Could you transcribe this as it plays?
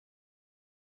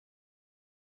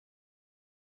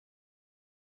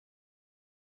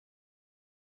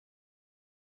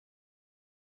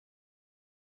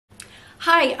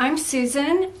Hi, I'm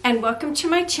Susan and welcome to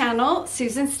my channel,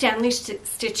 Susan Standley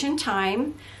Stitch in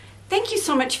Time. Thank you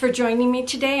so much for joining me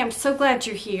today. I'm so glad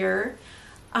you're here.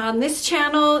 On this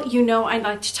channel, you know I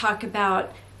like to talk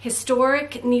about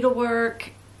historic needlework,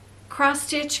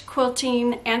 cross-stitch,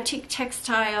 quilting, antique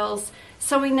textiles,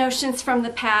 sewing notions from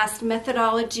the past,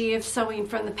 methodology of sewing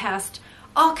from the past,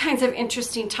 all kinds of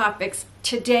interesting topics.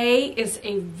 Today is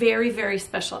a very, very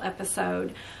special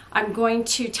episode. I'm going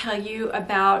to tell you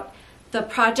about the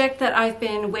project that I've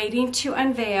been waiting to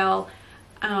unveil.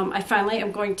 I finally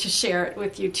am going to share it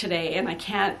with you today, and I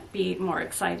can't be more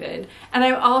excited. And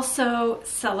I'm also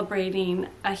celebrating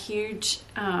a huge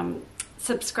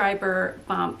subscriber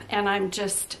bump, and I'm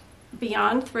just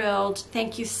beyond thrilled.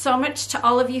 Thank you so much to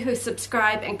all of you who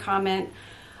subscribe and comment.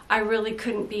 I really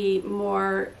couldn't be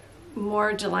more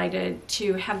delighted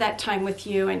to have that time with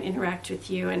you and interact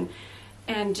with you,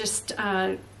 and just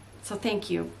so thank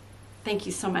you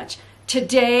so much.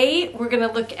 Today we're going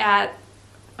to look at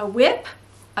a WIP,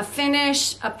 a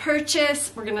finish, a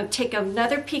purchase. We're going to take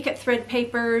another peek at thread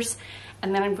papers,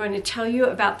 and then I'm going to tell you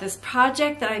about this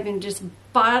project that I've been just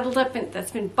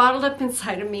that's been bottled up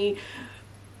inside of me.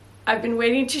 I've been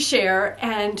waiting to share,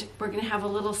 and we're going to have a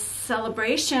little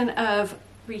celebration of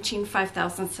reaching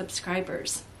 5,000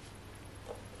 subscribers.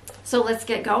 So let's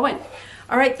get going.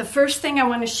 All right, the first thing I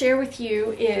want to share with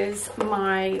you is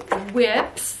my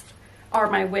WIPS,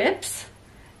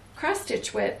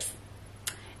 cross-stitch WIPS.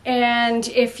 And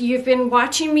if you've been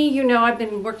watching me, you know I've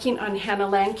been working on Hannah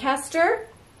Lancaster.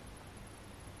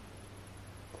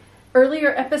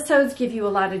 Earlier episodes give you a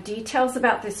lot of details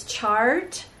about this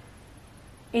chart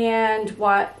and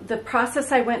what the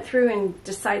process I went through in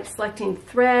selecting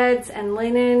threads and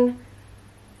linen.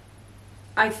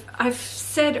 I've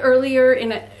said earlier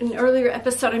in an earlier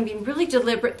episode, I'm being really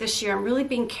deliberate this year. I'm really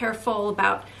being careful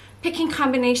about picking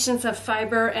combinations of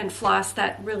fiber and floss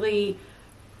that really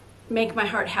make my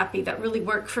heart happy, that really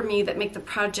work for me, that make the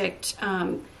project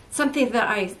something that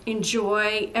I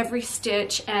enjoy every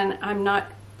stitch, and I'm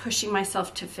not pushing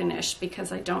myself to finish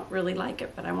because I don't really like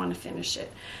it, but I want to finish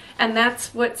it. And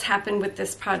that's what's happened with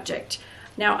this project.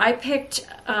 Now I picked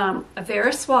a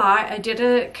Vera Soie. I did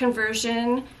a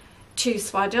conversion to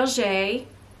Soie d'Alger,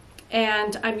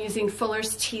 and I'm using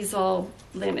Fuller's Teasel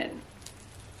linen.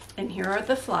 And here are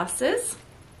the flosses.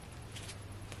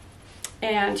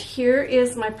 And here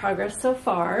is my progress so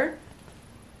far.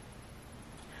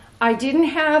 I didn't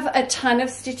have a ton of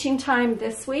stitching time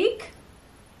this week.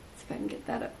 Let's see if I can get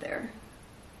that up there.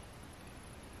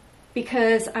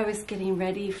 Because I was getting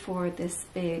ready for this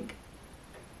big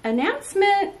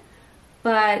announcement.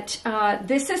 But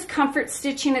this is comfort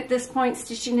stitching at this point,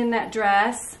 stitching in that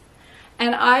dress.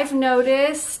 And I've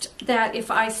noticed that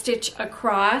if I stitch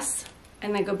across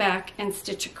and then go back and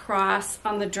stitch across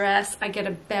on the dress, I get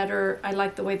I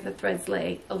like the way the threads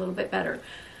lay a little bit better.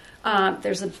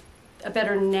 There's a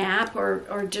better nap,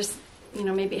 or just, you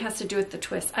know, maybe it has to do with the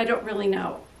twist. I don't really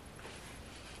know.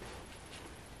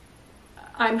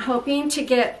 I'm hoping to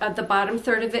get the bottom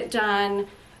third of it done,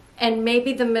 and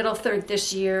maybe the middle third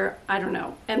this year, I don't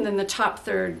know. And then the top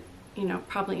third, you know,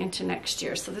 probably into next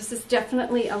year. So this is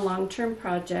definitely a long-term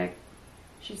project.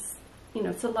 You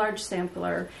know, it's a large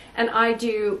sampler, and I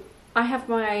have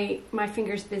my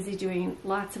fingers busy doing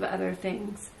lots of other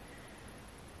things.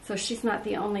 So she's not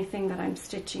the only thing that I'm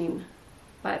stitching.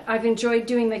 But I've enjoyed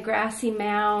doing the grassy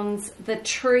mounds, the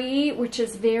tree, which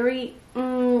is very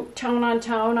tone on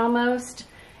tone almost.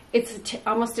 It's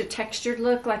almost a textured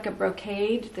look, like a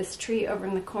brocade, this tree over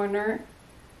in the corner.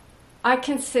 I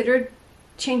considered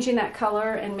changing that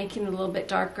color and making it a little bit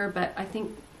darker, but I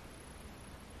think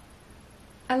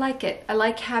I like it. I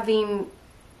like having,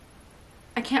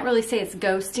 I can't really say it's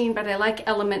ghosting, but I like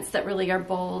elements that really are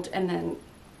bold and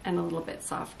a little bit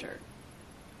softer.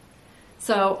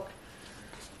 So,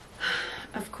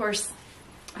 of course,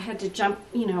 I had to jump,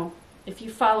 you know, if you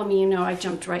follow me, you know I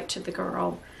jumped right to the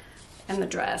girl and the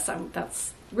dress.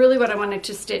 That's really what I wanted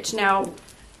to stitch. Now,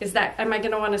 am I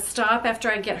going to want to stop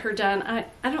after I get her done?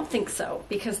 I don't think so,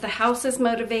 because the house is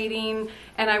motivating,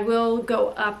 and I will go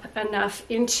up enough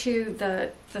into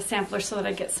the sampler so that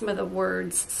I get some of the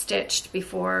words stitched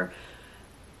before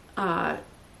I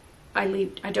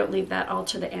don't leave that all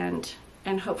to the end,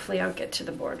 and hopefully I'll get to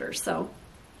the border. So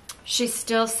she's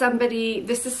still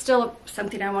this is still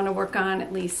something I want to work on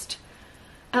at least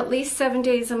 7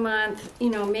 days a month, you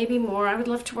know, maybe more. I would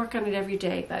love to work on it every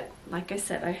day, but like I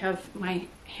said, I have my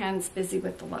hands busy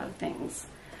with a lot of things.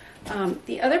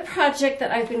 The other project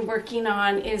that I've been working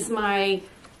on is my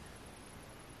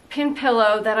pin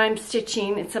pillow that I'm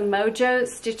stitching. It's a Mojo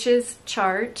Stitches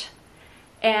chart,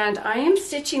 And I am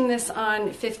stitching this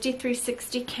on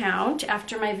 5360 count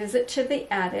after my visit to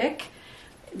the attic.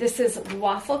 This is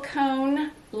waffle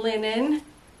cone linen.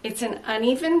 It's an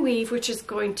uneven weave, which is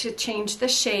going to change the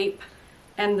shape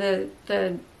and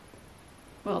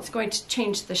well, it's going to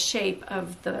change the shape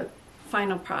of the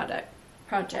final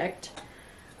project.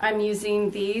 I'm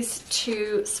using these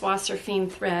two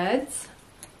Swasserfine threads.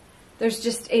 There's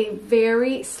just a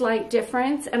very slight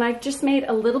difference, and I've just made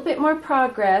a little bit more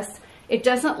progress. It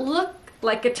doesn't look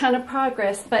like a ton of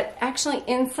progress, but actually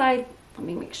inside, let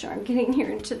me make sure I'm getting here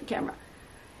into the camera.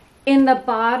 In the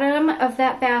bottom of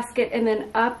that basket and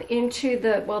then up into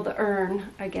the, well, the urn,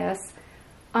 I guess,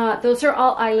 those are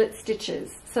all eyelet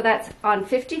stitches. So that's on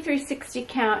 5360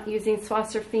 count using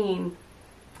Swasserfine.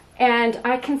 And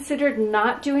I considered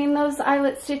not doing those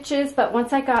eyelet stitches, but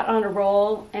once I got on a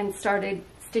roll and started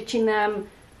stitching them,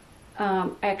 I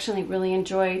actually really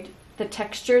enjoyed the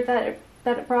texture that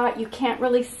it brought. You can't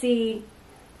really see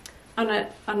on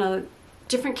a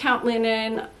different count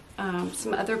linen,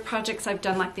 some other projects I've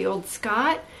done like the Old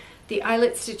Scott, the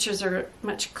eyelet stitches are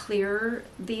much clearer.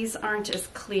 These aren't as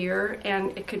clear,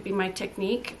 and it could be my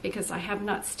technique because I have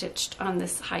not stitched on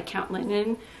this high count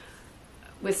linen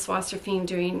with Swasserfine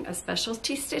doing a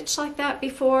specialty stitch like that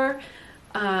before.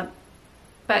 But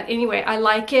anyway, I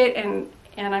like it, and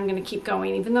I'm going to keep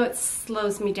going even though it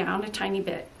slows me down a tiny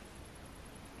bit.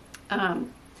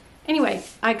 Anyway,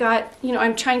 I got,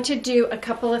 I'm trying to do a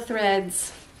couple of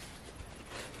threads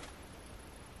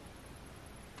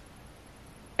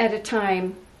at a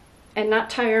time and not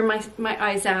tire my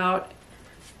eyes out.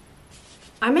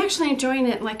 I'm actually enjoying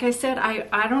it. Like I said,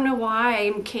 I don't know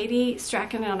why. Katie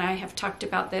Strachan and I have talked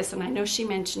about this, and I know she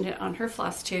mentioned it on her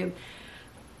floss tube.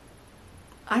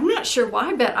 I'm not sure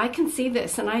why, but I can see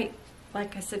this, and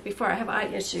like I said before, I have eye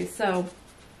issues, so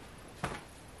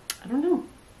I don't know.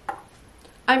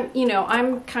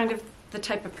 I'm kind of the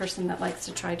type of person that likes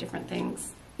to try different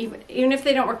things. Even if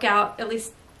they don't work out, at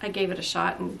least I gave it a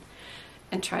shot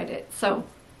and tried it. So,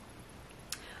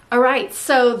 all right,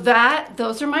 so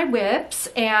those are my WIPs,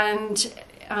 and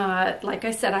like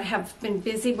I said, I have been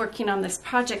busy working on this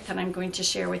project that I'm going to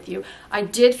share with you. I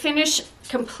did finish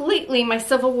completely my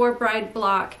Civil War Bride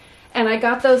block, and I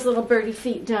got those little birdie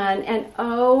feet done, and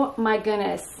oh my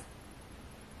goodness,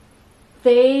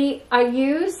 I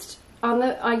used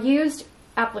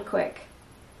Appliquick,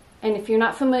 and if you're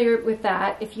not familiar with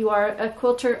that, if you are a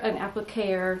quilter, an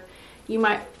appliquer, you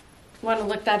might want to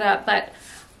look that up, but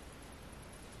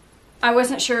I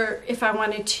wasn't sure if I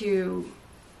wanted to.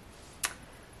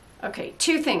 Okay,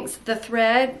 two things. The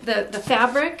thread, the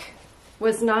fabric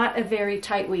was not a very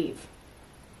tight weave.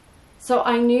 So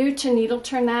I knew to needle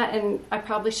turn that, and I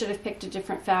probably should have picked a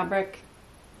different fabric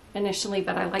initially,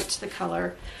 but I liked the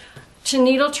color. To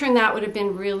needle turn that would have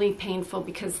been really painful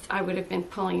because I would have been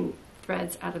pulling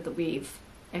threads out of the weave,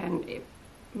 and it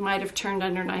might have turned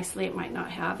under nicely, it might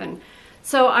not have. And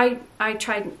so I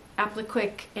tried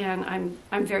Appliquick, and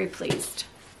I'm very pleased.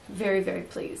 Very, very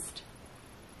pleased.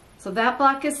 So that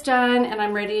block is done, and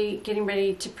I'm getting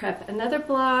ready to prep another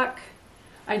block.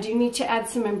 I do need to add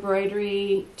some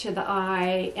embroidery to the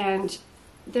eye, and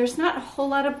there's not a whole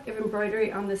lot of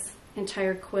embroidery on this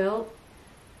entire quilt,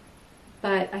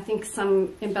 but I think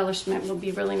some embellishment will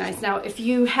be really nice. Now, if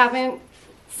you haven't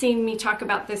seen me talk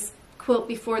about this quilt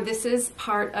before, this is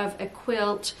part of a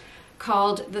quilt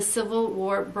called the Civil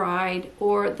War Bride,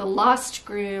 or the Lost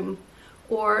Groom,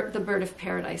 or the Bird of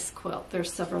Paradise quilt.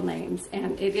 There's several names,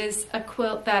 and it is a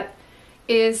quilt that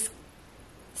is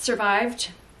survived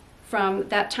from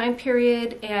that time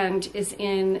period and is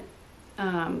in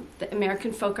the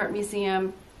American Folk Art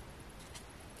Museum.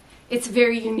 It's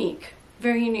very unique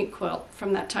quilt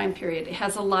from that time period. It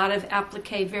has a lot of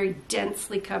applique, very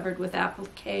densely covered with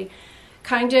applique,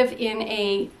 kind of in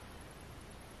a,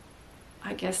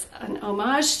 I guess, an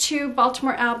homage to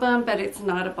Baltimore Album, but it's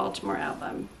not a Baltimore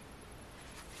Album.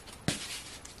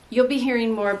 You'll be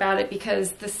hearing more about it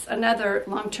because this another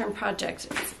long-term project.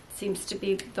 It seems to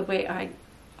be the way I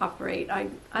operate.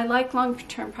 I like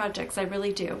long-term projects, I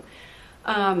really do.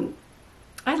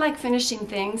 I like finishing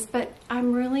things, but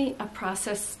I'm really a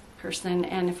process person,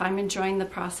 and if I'm enjoying the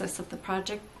process of the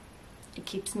project, it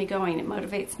keeps me going, it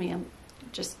motivates me. I'm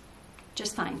just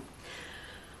fine.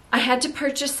 I had to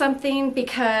purchase something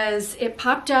because it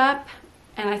popped up,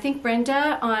 and I think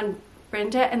Brenda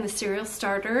and the Serial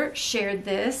Starter shared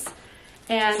this,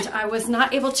 and I was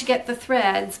not able to get the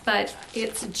threads, but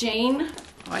it's Jane.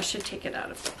 Oh, I should take it out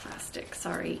of the plastic,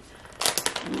 sorry.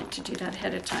 I meant to do that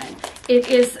ahead of time. It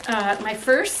is my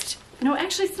first, no,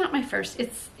 actually it's not my first.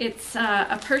 It's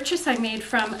a purchase I made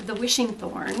from the Wishing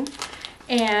Thorn,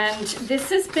 And this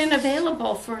has been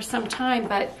available for some time,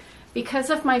 but because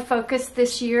of my focus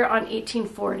this year on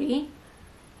 1840,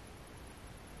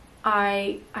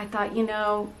 I thought, you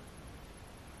know,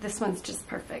 this one's just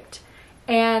perfect.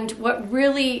 And what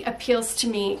really appeals to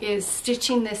me is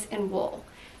stitching this in wool.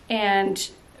 And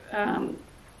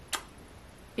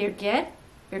Birgit,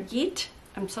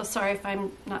 I'm so sorry if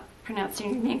I'm not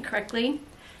pronouncing your name correctly,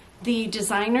 the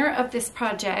designer of this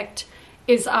project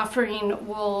is offering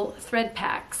wool thread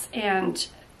packs, and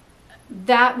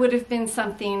that would have been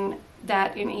something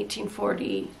that in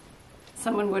 1840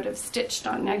 someone would have stitched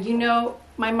on. Now, you know,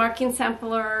 my marking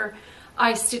sampler,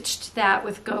 I stitched that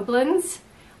with Goblins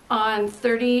on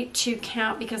 32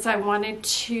 count because I wanted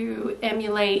to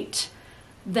emulate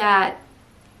that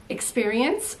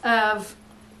experience of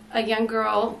a young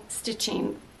girl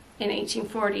stitching in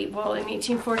 1840. Well, in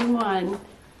 1841,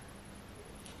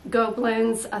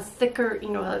 Goblins, a thicker, you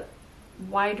know, a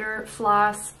wider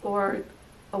floss or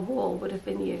a wool would have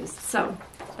been used. So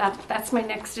that's my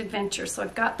next adventure. So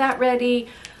I've got that ready,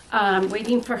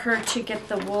 waiting for her to get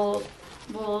the wool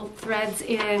threads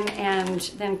in and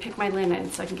then pick my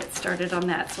linen so I can get started on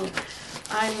that. So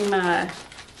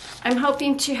I'm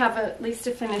hoping to have at least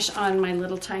a finish on my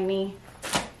little tiny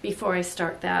before I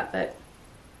start that, but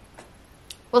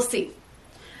we'll see.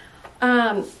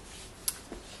 All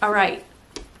right.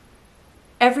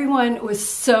 Everyone was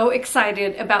so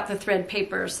excited about the thread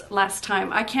papers last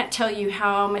time. I can't tell you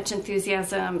how much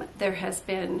enthusiasm there has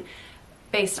been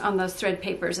based on those thread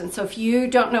papers. And so if you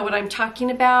don't know what I'm talking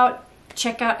about,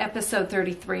 check out episode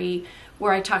 33,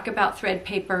 where I talk about thread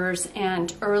papers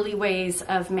and early ways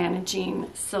of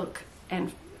managing silk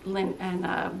and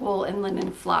wool and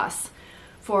linen floss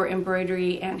for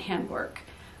embroidery and handwork.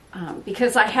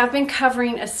 Because I have been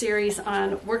covering a series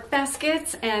on work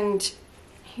baskets, and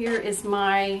here is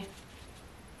my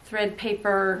thread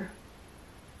paper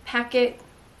packet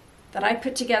that I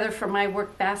put together for my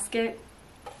work basket.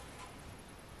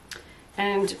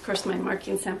 And of course my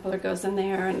marking sampler goes in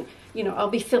there, and you know, I'll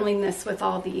be filling this with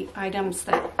all the items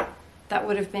that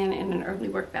would have been in an early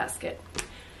work basket.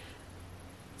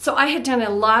 So I had done a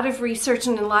lot of research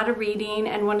and a lot of reading,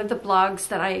 and one of the blogs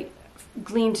that I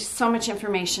gleaned so much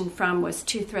information from was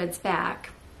Two Threads Back.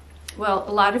 Well,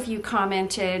 a lot of you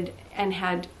commented and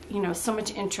had, you know, so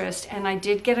much interest, and I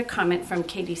did get a comment from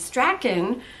Katie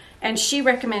Strachan, and she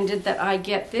recommended that I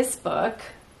get this book.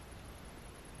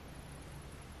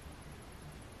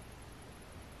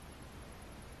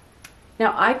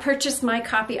 Now, I purchased my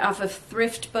copy off of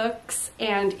Thrift Books,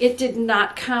 and it did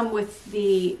not come with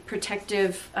the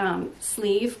protective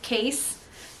sleeve case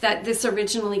that this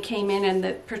originally came in, and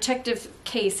the protective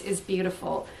case is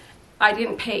beautiful. I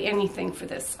didn't pay anything for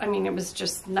this. I mean, it was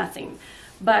just nothing,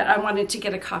 but I wanted to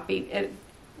get a copy.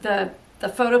 The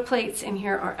photo plates in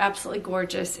here are absolutely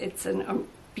gorgeous. It's a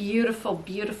beautiful,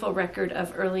 beautiful record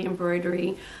of early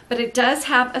embroidery, but it does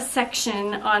have a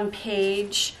section on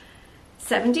page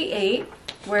 78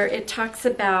 where it talks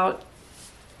about,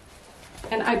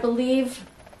 and I believe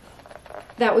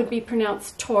that would be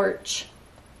pronounced torch.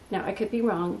 Now, I could be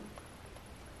wrong.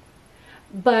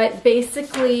 But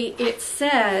basically, it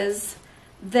says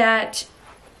that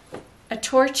a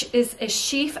torch is a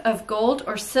sheaf of gold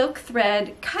or silk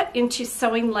thread cut into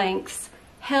sewing lengths,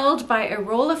 held by a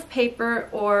roll of paper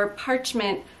or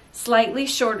parchment slightly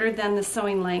shorter than the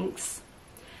sewing lengths,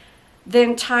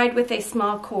 then tied with a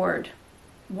small cord.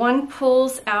 One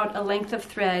pulls out a length of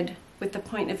thread with the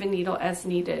point of a needle as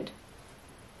needed.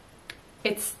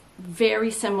 It's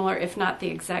very similar, if not the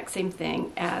exact same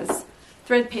thing, as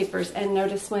thread papers, and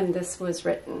notice when this was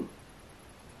written.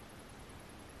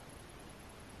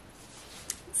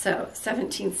 So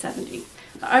 1770.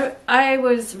 I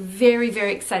was very,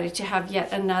 very excited to have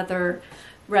yet another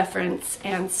reference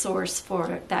and source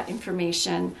for that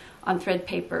information on thread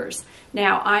papers.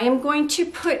 Now I am going to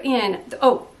put in,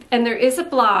 oh, and there is a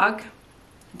blog.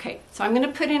 Okay, so I'm going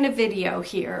to put in a video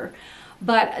here.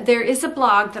 But there is a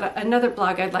blog, another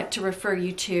blog I'd like to refer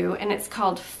you to, and it's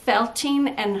called Felting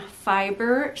and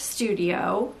Fiber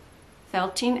Studio.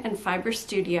 Felting and Fiber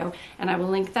Studio, and I will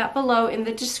link that below in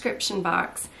the description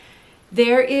box.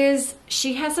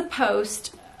 She has a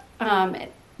post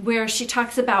where she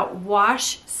talks about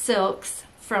wash silks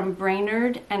from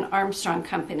Brainerd and Armstrong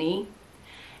Company,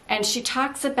 and she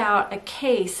talks about a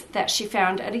case that she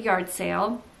found at a yard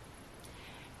sale,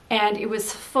 and it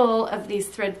was full of these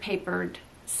thread papered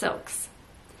silks.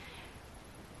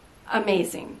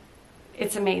 Amazing.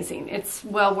 It's amazing. It's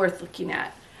well worth looking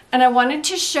at. And I wanted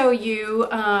to show you,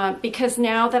 because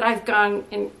now that I've gone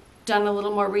and done a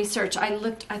little more research, I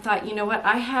thought, you know what,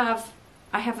 I have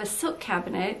I have a silk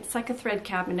cabinet. It's like a thread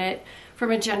cabinet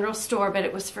from a general store, but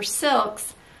it was for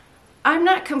silks. I'm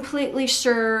not completely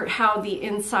sure how the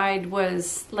inside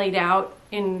was laid out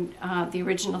in the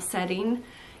original setting.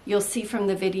 You'll see from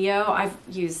the video, I've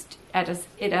used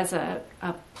it as a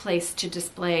place to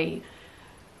display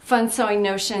fun sewing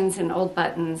notions and old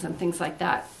buttons and things like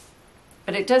that.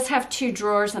 But it does have 2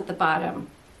 drawers at the bottom.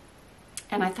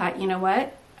 And I thought, you know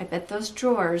what? I bet those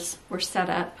drawers were set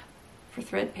up for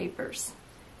thread papers.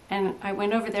 And I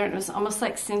went over there and it was almost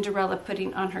like Cinderella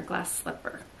putting on her glass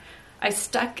slipper. I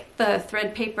stuck the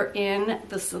thread paper in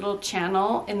this little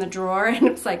channel in the drawer and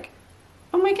it was like,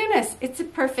 oh my goodness, it's a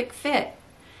perfect fit.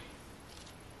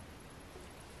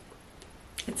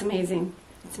 It's amazing.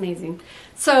 It's amazing.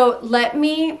 So let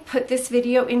me put this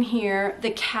video in here.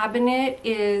 The cabinet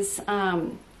is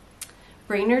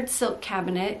Brainerd silk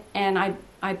cabinet, and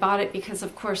I bought it because,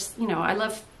 of course, you know, I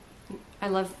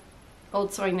love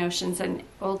old sewing notions and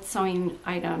old sewing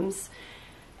items,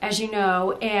 as you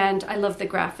know, and I love the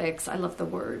graphics. I love the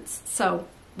words. So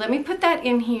let me put that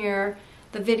in here,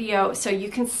 the video, so you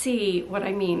can see what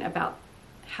I mean about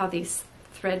how these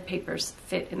thread papers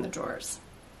fit in the drawers.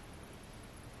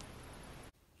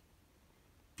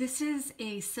 This is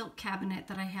a silk cabinet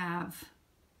that I have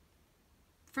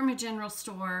from a general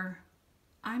store.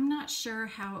 I'm not sure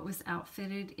how it was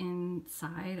outfitted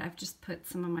inside. I've just put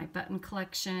some of my button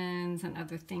collections and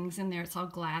other things in there. It's all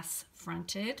glass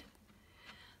fronted.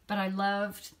 But I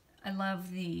love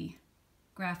the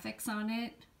graphics on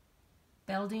it.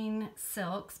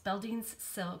 Belding's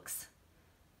Silks.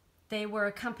 They were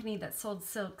a company that sold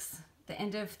silks the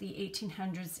end of the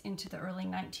 1800s into the early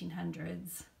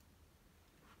 1900s.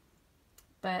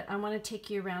 But I want to take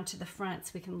you around to the front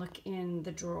so we can look in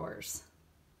the drawers.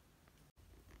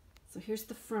 So here's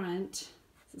the front.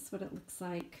 This is what it looks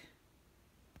like.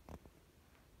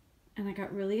 And I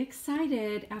got really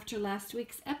excited after last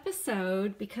week's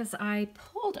episode because I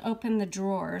pulled open the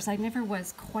drawers. I never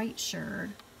was quite sure.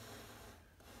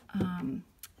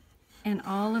 And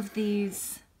all of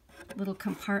these little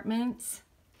compartments,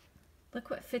 look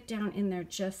what fit down in there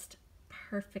just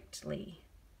perfectly.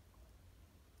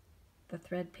 The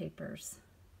thread papers.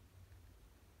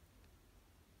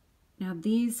 Now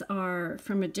these are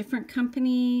from a different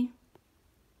company,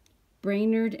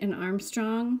 Brainerd and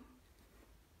Armstrong.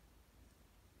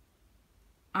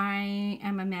 I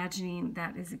am imagining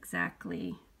that is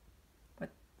exactly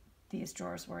what these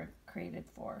drawers were created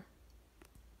for.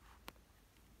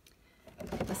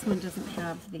 This one doesn't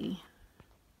have the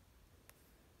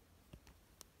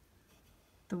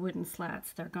wooden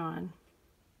slats, they're gone.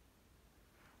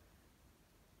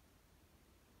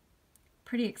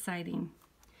 Pretty exciting.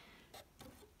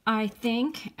 I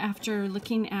think after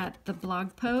looking at the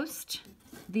blog post,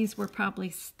 these were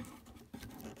probably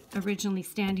originally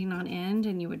standing on end,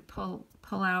 and you would pull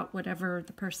out whatever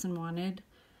the person wanted,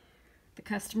 the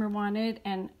customer wanted.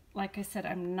 And like I said,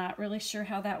 I'm not really sure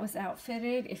how that was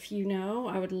outfitted. If you know,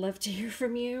 I would love to hear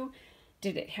from you.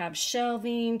 Did it have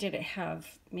shelving? Did it have,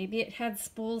 maybe it had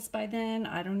spools by then?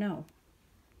 I don't know.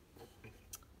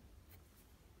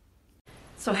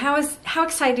 So how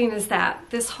exciting is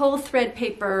that? This whole thread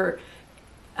paper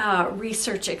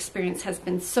research experience has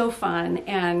been so fun,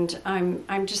 and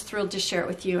I'm just thrilled to share it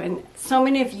with you. And so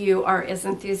many of you are as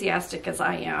enthusiastic as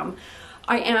I am.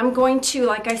 I am going to,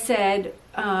 like I said,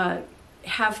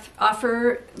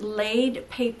 offer laid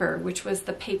paper, which was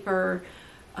the paper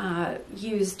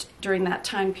used during that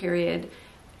time period,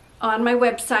 on my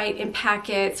website in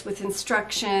packets with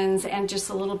instructions and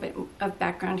just a little bit of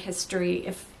background history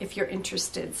if you're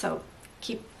interested. So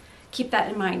keep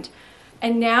that in mind.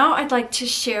 And now I'd like to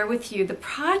share with you the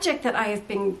project that I have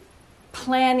been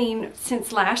planning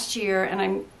since last year, and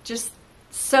I'm just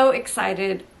so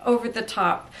excited, over the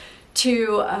top,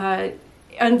 to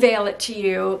unveil it to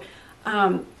you.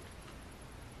 I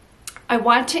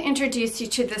want to introduce you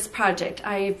to this project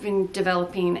I've been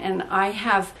developing, and I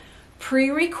have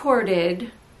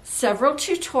pre-recorded several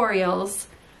tutorials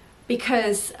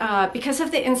because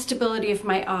of the instability of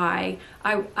my eye.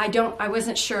 I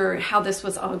wasn't sure how this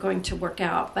was all going to work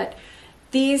out, but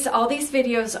all these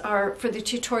videos for the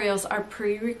tutorials are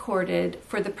pre-recorded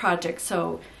for the project.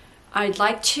 So I'd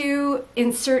like to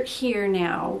insert here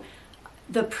now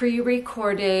the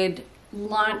pre-recorded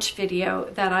launch video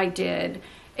that I did,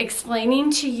 explaining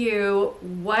to you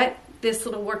what this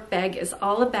little work bag is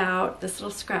all about, this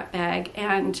little scrap bag,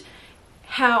 and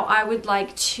how I would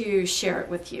like to share it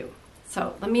with you.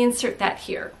 So let me insert that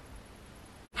here.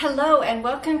 Hello and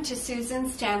welcome to Susan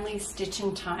Standley's Stitch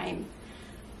in Time.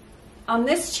 On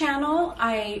this channel,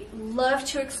 I love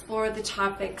to explore the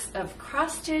topics of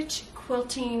cross-stitch,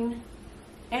 quilting,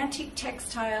 antique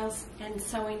textiles and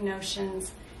sewing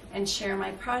notions and share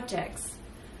my projects.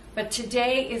 But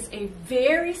today is a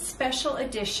very special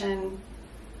edition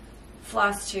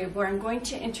Floss Tube where I'm going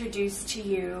to introduce to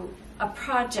you a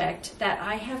project that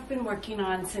I have been working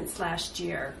on since last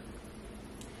year.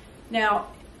 Now,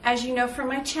 as you know from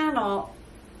my channel,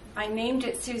 I named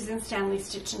it Susan Standley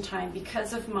Stitch in Time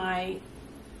because of my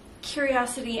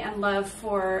curiosity and love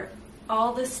for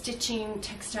all the stitching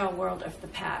textile world of the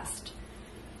past.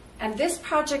 And this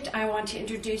project I want to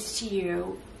introduce to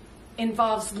you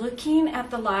involves looking at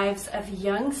the lives of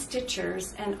young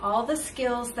stitchers and all the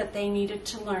skills that they needed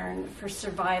to learn for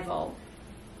survival.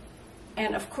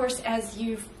 And of course, as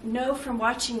you know from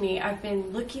watching me, I've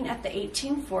been looking at the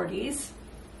 1840s.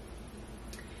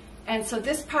 And so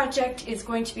this project is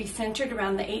going to be centered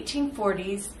around the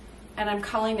 1840s, and I'm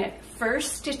calling it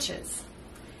First Stitches.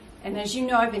 And as you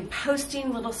know, I've been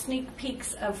posting little sneak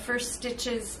peeks of first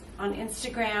stitches on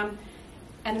Instagram,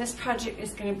 and this project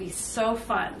is going to be so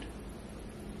fun.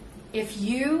 If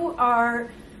you are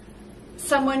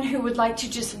someone who would like to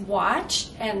just watch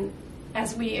and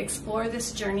as we explore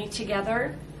this journey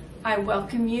together, I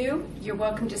welcome you. You're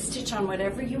welcome to stitch on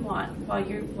whatever you want while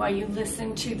you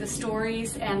listen to the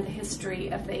stories and the history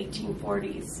of the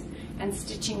 1840s and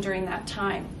stitching during that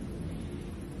time.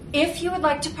 If you would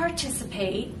like to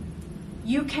participate,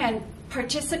 you can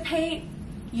participate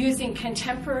using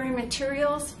contemporary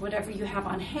materials, whatever you have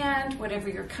on hand, whatever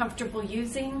you're comfortable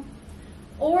using,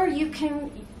 or you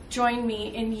can join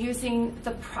me in using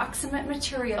the proximate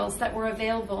materials that were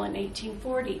available in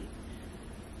 1840.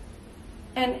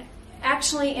 And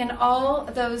actually, in all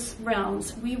those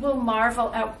realms, we will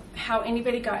marvel at how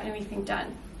anybody got anything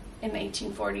done in the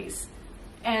 1840s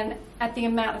and at the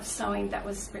amount of sewing that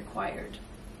was required.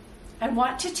 I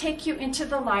want to take you into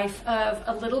the life of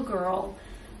a little girl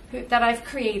that I've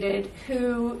created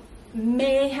who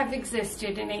may have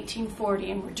existed in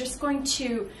 1840, and we're just going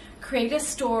to create a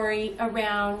story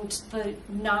around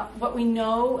what we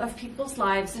know of people's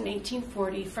lives in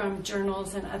 1840 from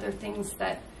journals and other things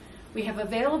that we have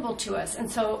available to us. And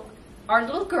so our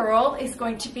little girl is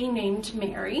going to be named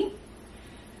Mary.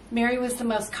 Mary was the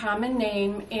most common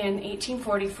name in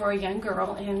 1840 for a young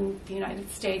girl in the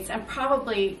United States, and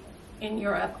probably in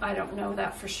Europe. I don't know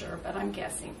that for sure, but I'm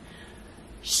guessing.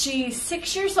 She's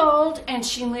 6 years old, and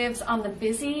she lives on the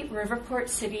busy riverport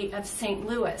city of St.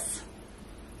 Louis.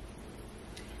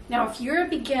 Now, if you're a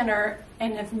beginner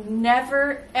and have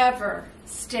never, ever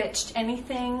stitched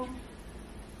anything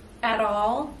at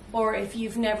all, or if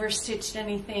you've never stitched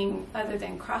anything other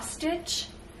than cross stitch,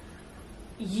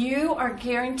 you are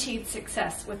guaranteed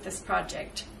success with this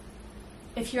project.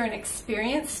 If you're an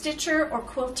experienced stitcher or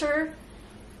quilter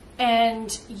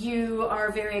and you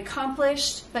are very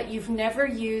accomplished, but you've never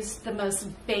used the most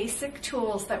basic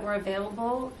tools that were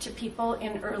available to people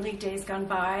in early days gone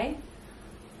by,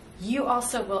 you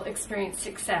also will experience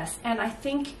success. And I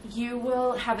think you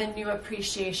will have a new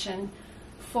appreciation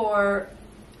for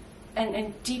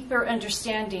and deeper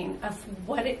understanding of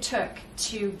what it took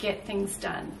to get things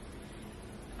done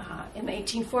in the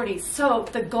 1840s. So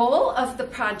the goal of the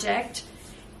project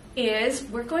is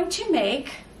we're going to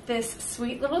make this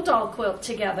sweet little doll quilt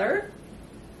together.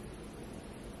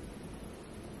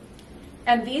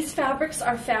 And these fabrics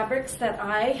are fabrics that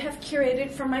I have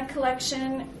curated from my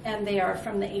collection, and they are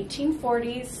from the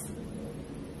 1840s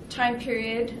time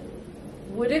period,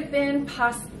 would have been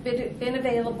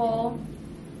available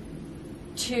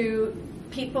to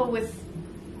people with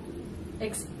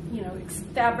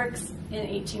fabrics in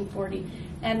 1840.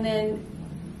 And then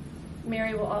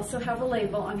Mary will also have a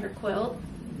label on her quilt,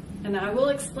 and I will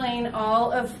explain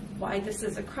all of why this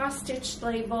is a cross-stitched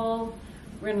label.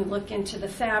 We're going to look into the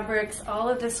fabrics. All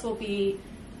of this will be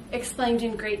explained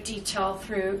in great detail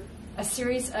through a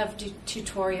series of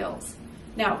tutorials.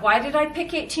 Now, why did I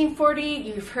pick 1840?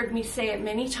 You've heard me say it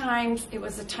many times. It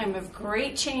was a time of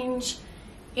great change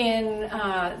in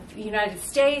the United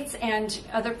States and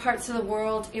other parts of the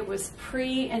world. It was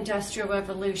pre-industrial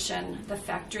revolution. The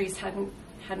factories hadn't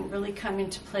really come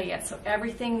into play yet, so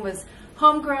everything was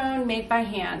homegrown, made by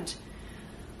hand.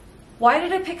 Why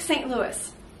did I pick St.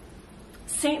 Louis?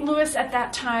 St. Louis at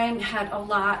that time had a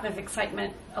lot of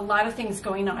excitement, a lot of things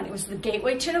going on. It was the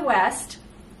gateway to the West.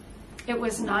 It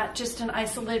was not just an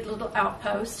isolated little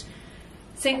outpost.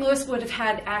 St. Louis would have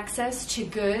had access to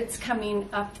goods coming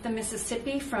up the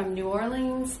Mississippi from New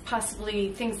Orleans,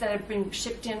 possibly things that had been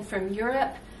shipped in from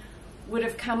Europe would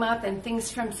have come up, and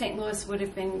things from St. Louis would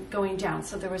have been going down.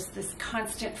 So there was this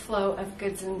constant flow of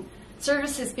goods and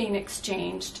services being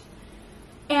exchanged.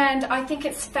 And I think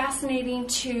it's fascinating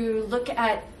to look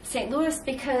at St. Louis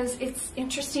because it's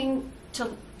interesting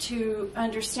to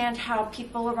understand how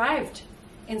people arrived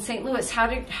in St. Louis.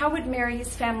 How would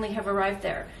Mary's family have arrived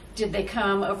there? Did they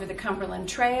come over the Cumberland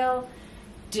Trail?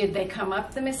 Did they come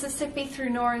up the Mississippi through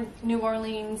New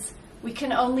Orleans? We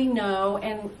can only know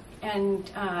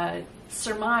and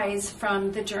surmise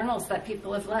from the journals that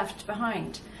people have left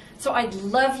behind. So I'd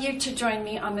love you to join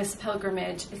me on this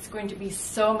pilgrimage. It's going to be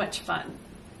so much fun.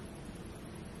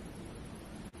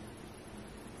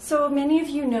 So many of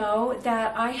you know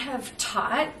that I have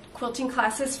taught quilting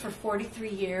classes for 43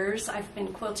 years. I've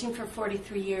been quilting for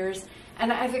 43 years,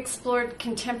 and I've explored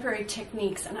contemporary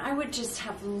techniques, and I would just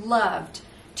have loved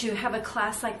to have a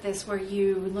class like this where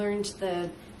you learned the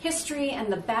history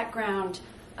and the background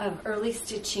of early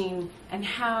stitching and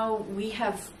how we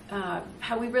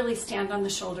really stand on the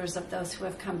shoulders of those who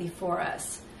have come before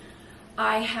us.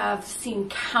 I have seen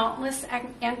countless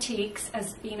antiques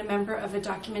as being a member of a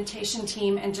documentation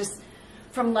team and just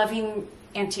from loving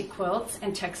antique quilts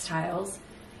and textiles.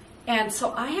 And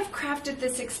so I have crafted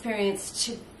this experience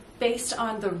based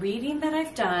on the reading that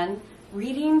I've done,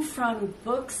 reading from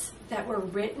books that were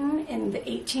written in the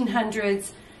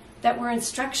 1800s that were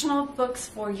instructional books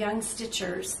for young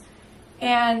stitchers,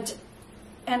 and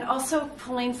also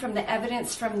pulling from the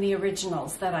evidence from the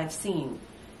originals that I've seen.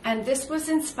 And this was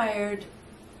inspired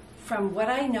from what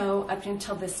I know up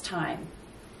until this time.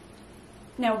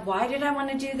 Now, why did I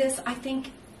want to do this? I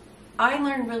think I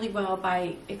learned really well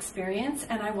by experience,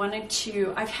 and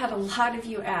I've had a lot of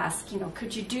you ask,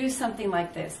 could you do something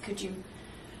like this? Could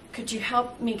you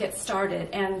help me get started?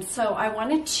 And so I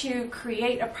wanted to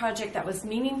create a project that was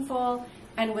meaningful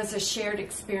and was a shared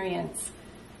experience.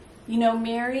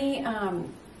 Mary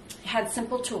had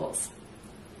simple tools.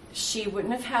 She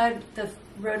wouldn't have had the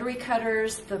rotary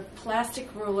cutters, the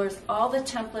plastic rulers, all the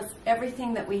templates,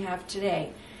 everything that we have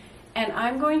today. And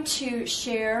I'm going to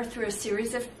share through a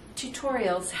series of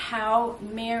tutorials how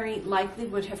Mary likely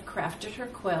would have crafted her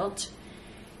quilt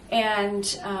and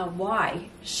why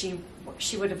she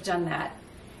would have done that.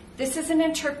 This is an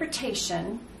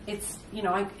interpretation. It's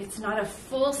not a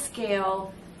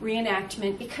full-scale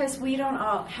reenactment because we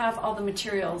don't have all the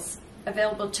materials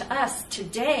available to us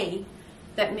today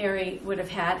that Mary would have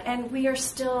had, and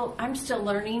I'm still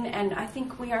learning, and I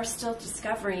think we are still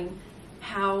discovering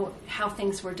how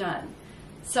things were done.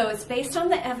 So it's based on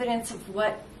the evidence of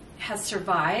what has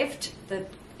survived, the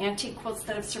antique quilts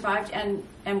that have survived, and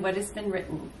what has been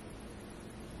written.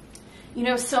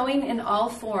 Sewing in all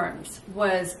forms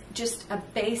was just a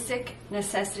basic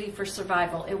necessity for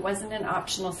survival. It wasn't an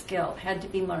optional skill, it had to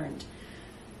be learned.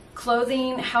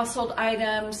 Clothing, household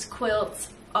items, quilts,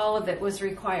 all of it was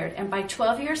required. And by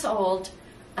 12 years old,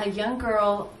 a young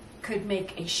girl could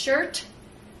make a shirt,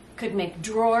 could make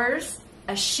drawers,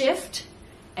 a shift,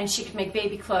 and she could make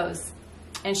baby clothes.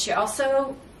 And she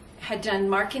also had done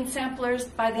marking samplers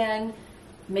by then,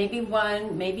 maybe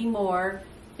one, maybe more,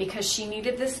 because she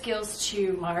needed the skills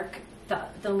to mark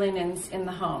the linens in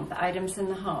the home, the items in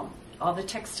the home, all the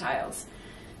textiles.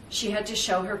 She had to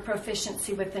show her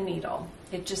proficiency with the needle.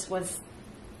 It just was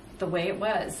the way it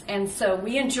was. And so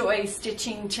we enjoy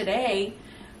stitching today,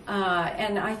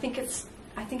 and I think it's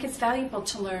valuable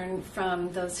to learn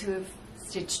from those who have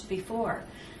stitched before.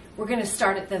 We're going to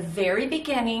start at the very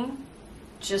beginning,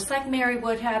 just like Mary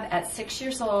would have at 6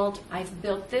 years old. I've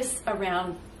built this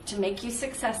around to make you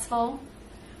successful.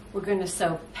 We're going to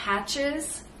sew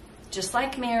patches, just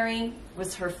like Mary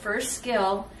was her first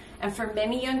skill. And for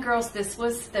many young girls, this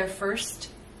was their first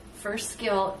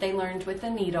skill they learned with a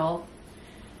needle.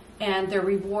 And their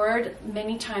reward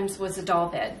many times was a doll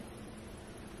bed.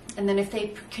 And then if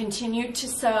they continued to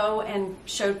sew and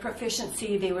showed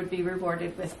proficiency, they would be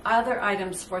rewarded with other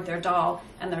items for their doll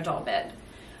and their doll bed.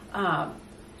 I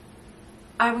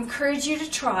encourage you to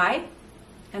try.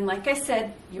 And like I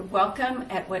said, you're welcome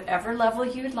at whatever level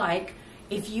you'd like.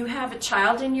 If you have a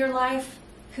child in your life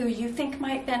who you think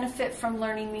might benefit from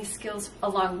learning these skills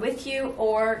along with you,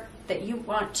 or that you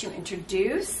want to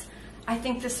introduce, I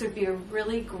think this would be a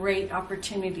really great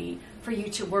opportunity for you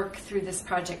to work through this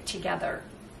project together.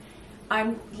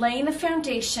 I'm laying the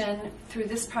foundation through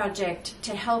this project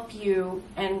to help you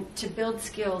and to build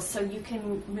skills so you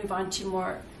can move on to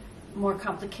more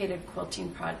complicated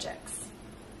quilting projects.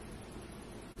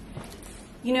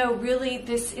 Really,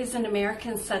 this is an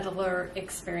American settler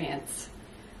experience.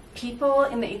 People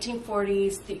in the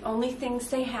 1840s, the only things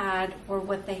they had were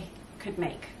what they could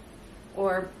make,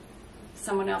 or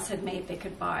someone else had made they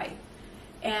could buy.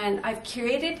 And I've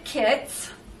curated kits.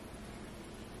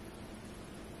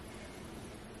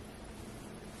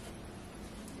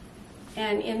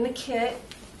 And in the kit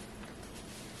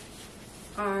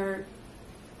are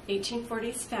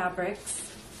 1840s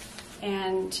fabrics,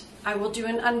 and I will do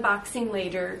an unboxing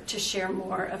later to share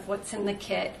more of what's in the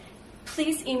kit.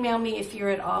 Please email me if you're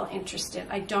at all interested.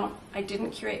 I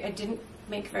didn't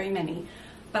make very many,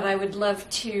 but I would love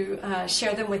to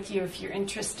share them with you if you're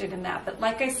interested in that. But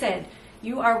like I said,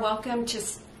 you are welcome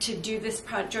to do this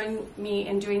join me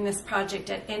in doing this project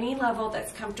at any level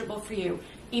that's comfortable for you,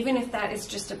 even if that is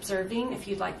just observing, if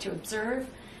you'd like to observe.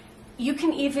 You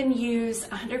can even use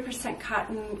 100%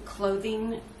 cotton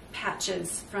clothing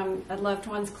patches from a loved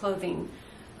one's clothing.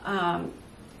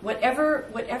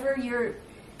 Whatever you're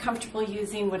comfortable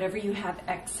using, whatever you have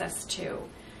access to.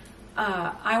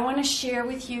 I want to share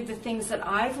with you the things that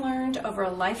I've learned over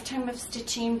a lifetime of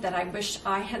stitching that I wish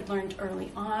I had learned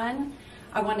early on.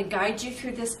 I want to guide you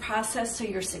through this process so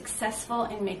you're successful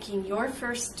in making your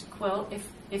first quilt,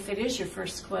 if it is your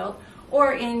first quilt,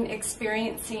 or in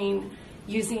experiencing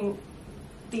using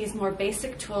these more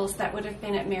basic tools that would have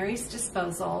been at Mary's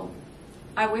disposal.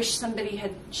 I wish somebody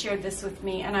had shared this with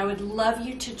me, and I would love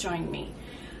you to join me.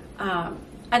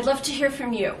 I'd love to hear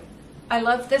from you. I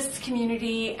love this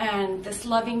community and this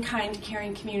loving, kind,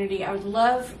 caring community. I would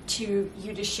love you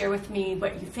to share with me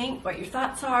what you think, what your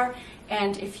thoughts are,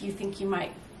 and if you think you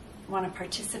might want to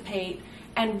participate,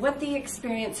 and what the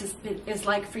experience is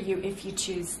like for you if you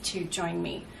choose to join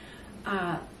me.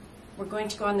 We're going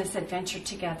to go on this adventure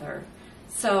together.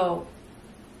 So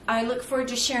I look forward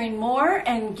to sharing more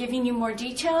and giving you more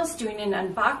details, doing an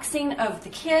unboxing of the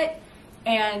kit,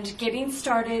 and getting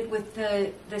started with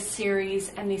the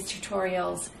series and these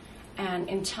tutorials. And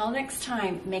until next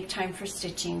time, make time for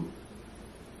stitching.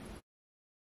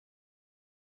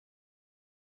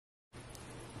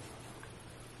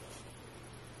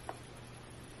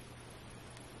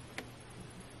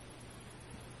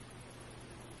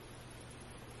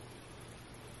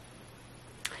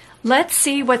 Let's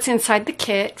see what's inside the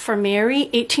kit for Mary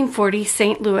 1840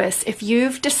 St. Louis. If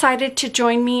you've decided to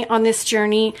join me on this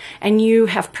journey and you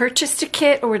have purchased a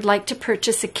kit or would like to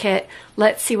purchase a kit,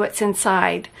 let's see what's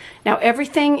inside. Now,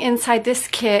 everything inside this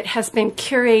kit has been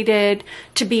curated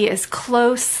to be as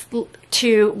close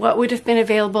to what would have been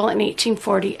available in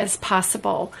 1840 as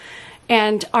possible.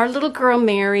 And our little girl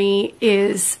Mary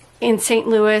is in St.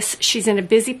 Louis. She's in a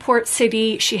busy port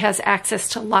city. She has access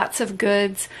to lots of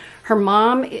goods. Her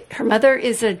mother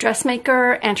is a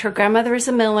dressmaker and her grandmother is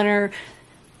a milliner,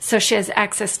 so she has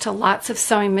access to lots of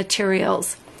sewing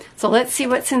materials. So let's see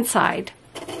what's inside.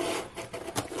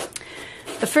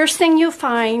 The first thing you'll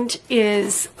find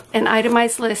is an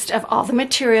itemized list of all the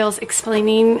materials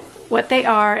explaining what they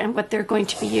are and what they're going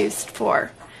to be used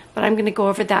for. But I'm going to go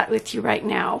over that with you right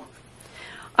now.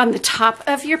 On the top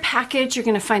of your package, you're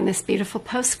going to find this beautiful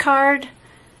postcard.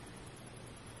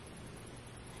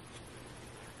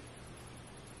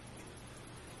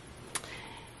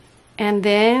 And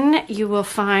then you will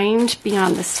find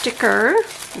beyond the sticker,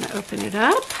 I'm going to open it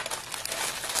up,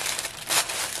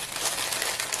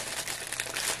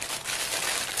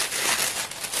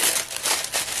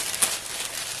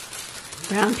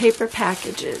 brown paper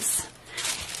packages.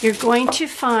 You're going to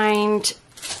find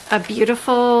a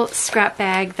beautiful scrap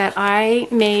bag that I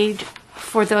made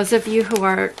for those of you who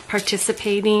are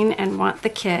participating and want the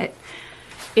kit.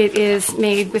 It is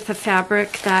made with a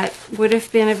fabric that would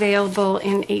have been available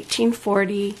in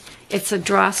 1840. It's a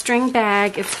drawstring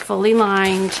bag. It's fully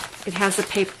lined. It has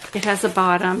a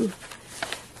bottom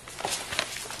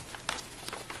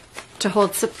to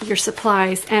hold your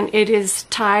supplies, and it is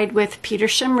tied with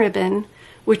Petersham ribbon,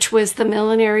 which was the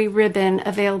millinery ribbon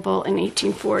available in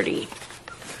 1840.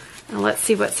 Now let's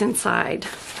see what's inside.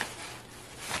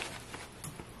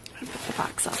 I'll put the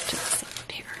box off to the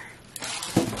side here.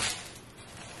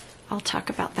 I'll talk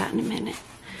about that in a minute.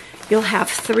 You'll have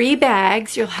 3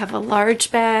 bags. You'll have a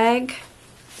large bag,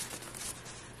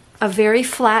 a very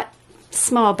flat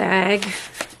small bag,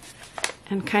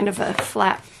 and kind of a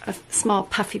small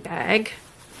puffy bag.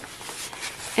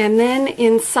 And then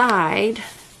inside,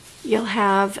 you'll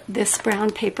have this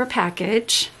brown paper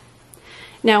package.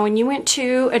 Now, when you went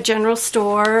to a general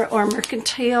store or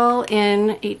mercantile in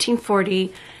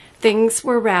 1840, things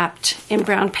were wrapped in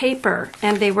brown paper,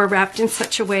 and they were wrapped in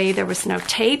such a way there was no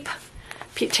tape.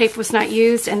 Tape was not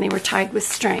used, and they were tied with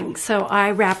string. So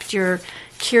I wrapped your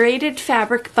curated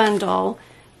fabric bundle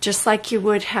just like you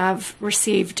would have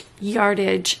received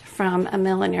yardage from a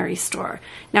millinery store.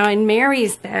 Now, in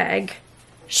Mary's bag,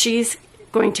 she's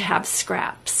going to have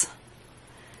scraps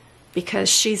because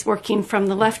she's working from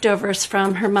the leftovers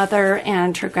from her mother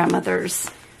and her grandmother's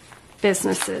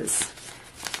businesses.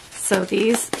 So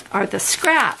these are the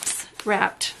scraps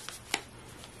wrapped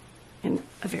in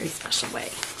a very special way.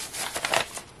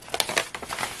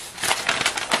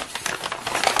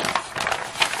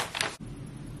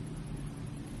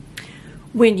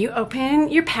 When you open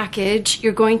your package,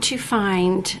 you're going to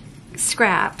find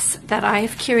scraps that I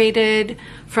have curated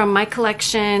from my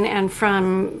collection and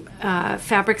from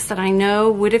fabrics that I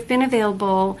know would have been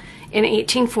available in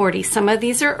 1840. Some of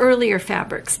these are earlier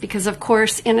fabrics because, of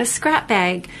course, in a scrap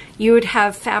bag, you would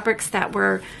have fabrics that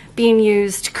were being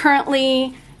used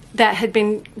currently, that had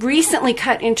been recently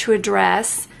cut into a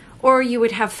dress, or you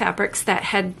would have fabrics that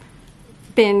had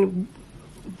been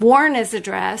worn as a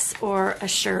dress or a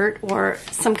shirt or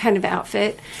some kind of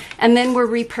outfit, and then were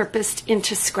repurposed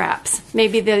into scraps.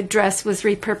 Maybe the dress was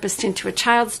repurposed into a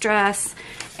child's dress,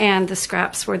 and the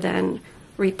scraps were then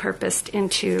repurposed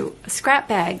into a scrap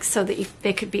bag so that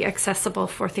they could be accessible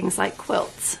for things like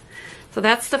quilts. So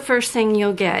that's the first thing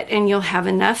you'll get, and you'll have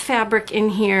enough fabric in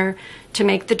here to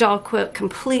make the doll quilt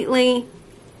completely.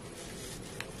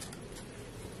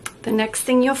 The next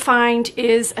thing you'll find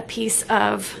is a piece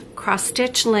of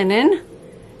cross-stitch linen,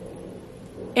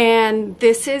 and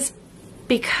this is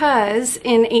because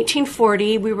in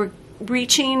 1840 we were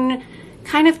reaching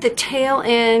kind of the tail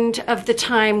end of the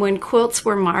time when quilts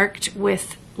were marked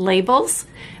with labels.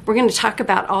 We're going to talk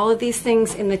about all of these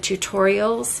things in the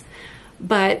tutorials,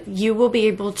 but you will be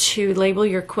able to label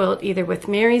your quilt either with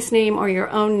Mary's name or your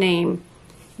own name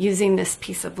using this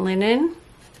piece of linen.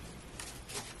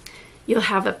 You'll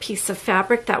have a piece of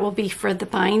fabric that will be for the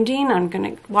binding. I'm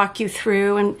going to walk you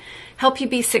through and help you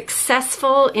be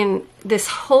successful in this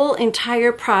whole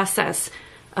entire process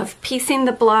of piecing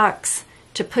the blocks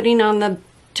to putting on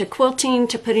to quilting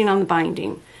to putting on the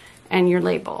binding and your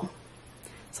label.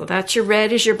 So that's your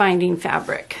red is your binding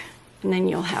fabric. And then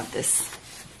you'll have this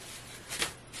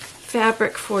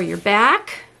fabric for your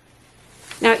back.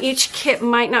 Now each kit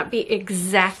might not be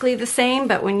exactly the same,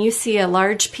 but when you see a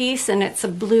large piece and it's a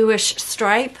bluish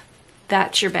stripe,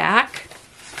 that's your back.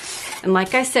 And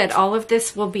like I said, all of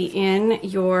this will be in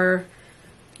your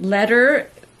letter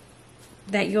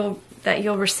that you'll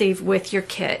receive with your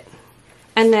kit.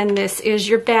 And then this is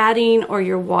your batting or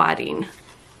your wadding.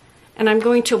 And I'm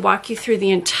going to walk you through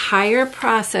the entire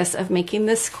process of making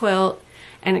this quilt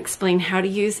and explain how to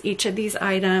use each of these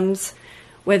items,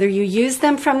 whether you use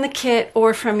them from the kit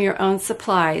or from your own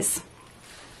supplies.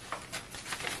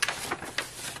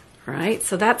 All right,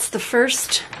 so that's the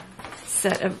first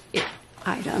set of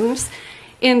items.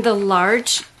 In the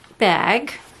large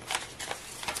bag,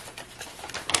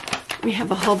 we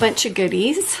have a whole bunch of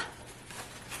goodies.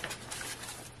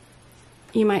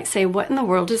 You might say, what in the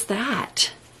world is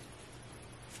that?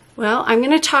 Well, I'm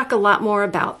going to talk a lot more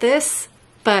about this,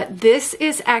 but this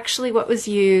is actually what was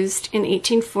used in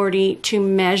 1840 to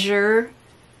measure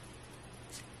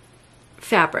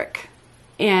fabric.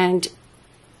 And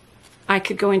I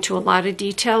could go into a lot of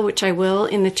detail, which I will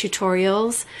in the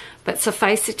tutorials, but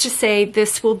suffice it to say,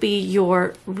 this will be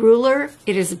your ruler.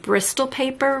 It is Bristol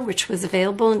paper, which was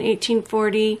available in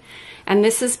 1840. And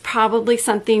this is probably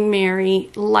something Mary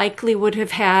likely would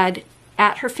have had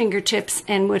at her fingertips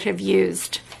and would have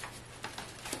used.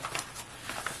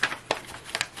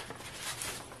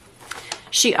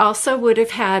 She also would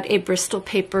have had a Bristol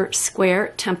paper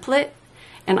square template,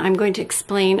 and I'm going to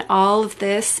explain all of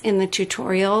this in the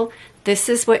tutorial. This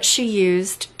is what she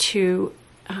used to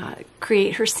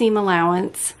create her seam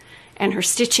allowance and her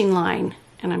stitching line,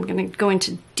 and I'm going to go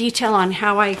into detail on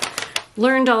how I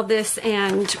learned all this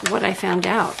and what I found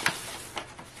out.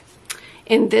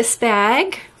 In this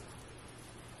bag,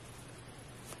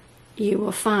 you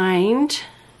will find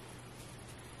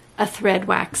a thread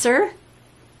waxer,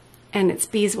 and it's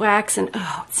beeswax, and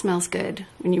oh, it smells good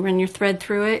when you run your thread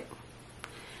through it.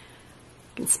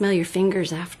 You can smell your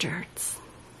fingers afterwards.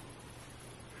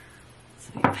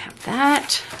 So you'll have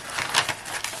that.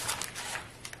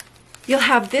 You'll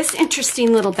have this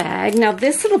interesting little bag. Now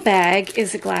this little bag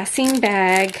is a glassine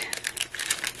bag,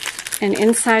 and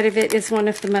inside of it is one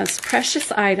of the most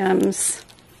precious items,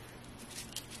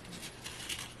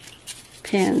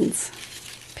 pins.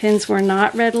 Pins were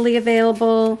not readily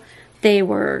available. They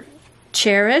were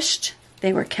cherished.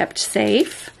 They were kept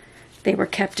safe. They were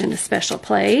kept in a special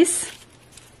place.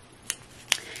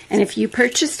 And if you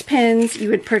purchased pins, you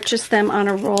would purchase them on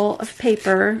a roll of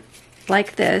paper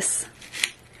like this.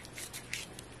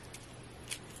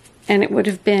 And it would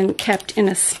have been kept in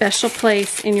a special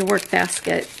place in your work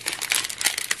basket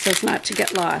so as not to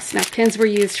get lost. Now, pins were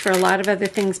used for a lot of other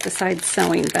things besides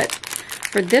sewing, but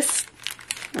for this,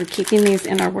 we're keeping these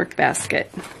in our work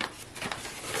basket.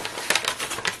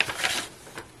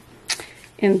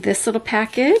 In this little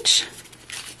package,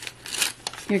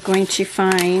 you're going to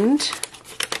find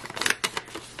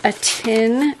a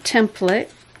tin template.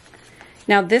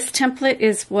 Now, this template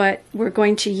is what we're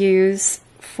going to use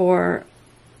for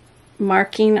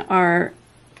marking our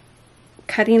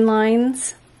cutting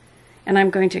lines. And I'm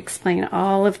going to explain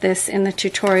all of this in the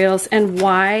tutorials and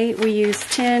why we use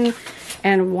tin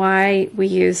and why we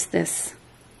use this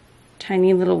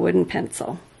tiny little wooden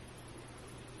pencil.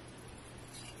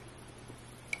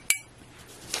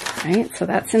 All right, so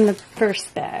that's in the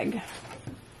first bag.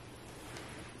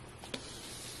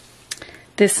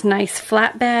 This nice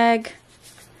flat bag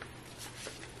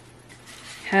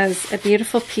has a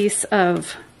beautiful piece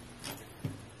of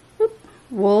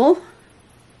wool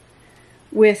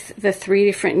with the 3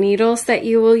 different needles that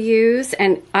you will use,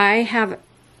 and I have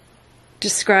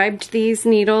described these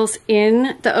needles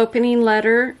in the opening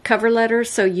letter, cover letter,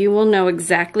 so you will know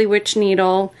exactly which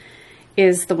needle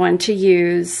is the one to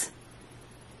use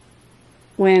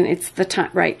when it's the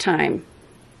right time.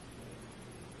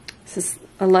 This is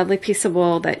a lovely piece of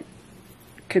wool that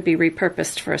could be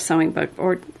repurposed for a sewing book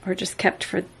or just kept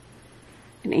for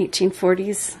an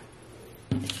 1840s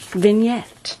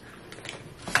vignette.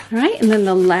 All right, and then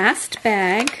the last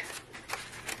bag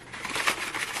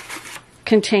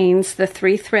contains the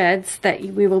 3 threads that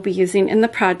we will be using in the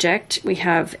project. We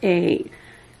have a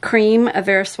cream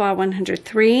Aversois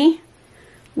 103.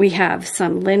 We have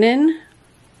some linen,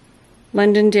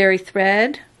 Londonderry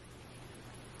thread,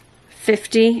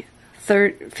 53.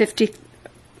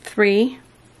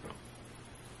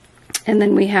 And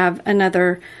then we have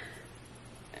another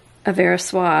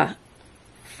Aversois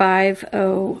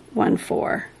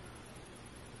 5014.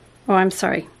 Oh, I'm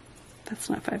sorry. That's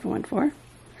not 5014.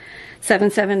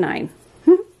 779.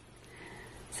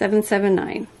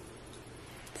 779.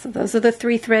 So those are the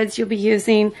 3 threads you'll be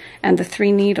using and the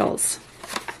 3 needles.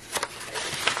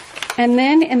 And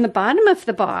then in the bottom of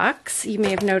the box, you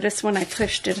may have noticed when I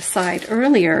pushed it aside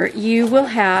earlier, you will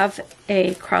have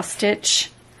a cross-stitch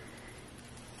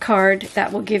card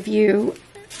that will give you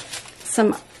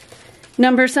some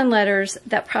numbers and letters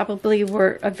that probably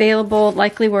were available,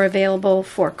 likely were available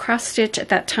for cross-stitch at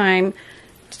that time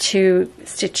to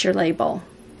stitch your label.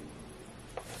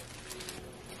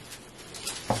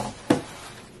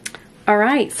 All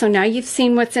right, so now you've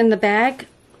seen what's in the bag.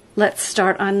 Let's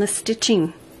start on the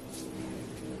stitching.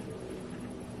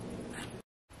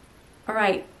 All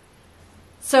right,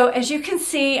 so as you can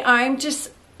see, I'm just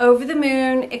over the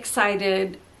moon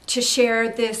excited to share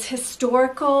this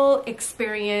historical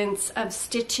experience of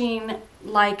stitching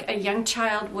like a young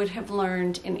child would have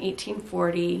learned in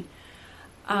 1840.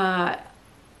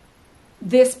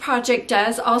 This project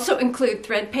does also include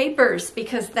thread papers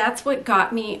because that's what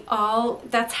got me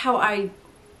that's how I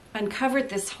uncovered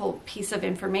this whole piece of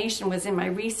information, was in my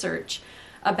research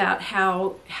about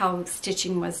how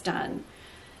stitching was done.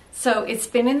 So it's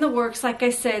been in the works, like I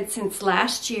said, since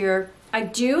last year. I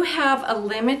do have a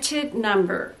limited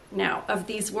number now of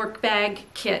these work bag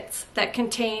kits that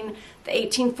contain the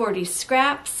 1840s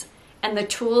scraps and the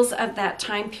tools of that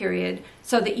time period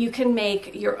so that you can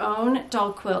make your own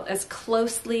doll quilt as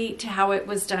closely to how it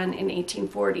was done in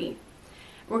 1840.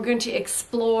 We're going to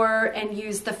explore and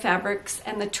use the fabrics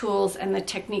and the tools and the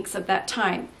techniques of that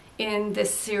time in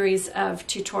this series of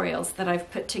tutorials that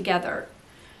I've put together.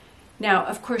 Now,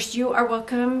 of course, you are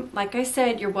welcome, like I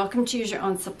said, you're welcome to use your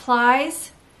own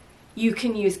supplies. You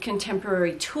can use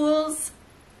contemporary tools.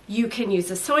 You can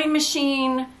use a sewing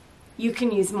machine. You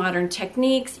can use modern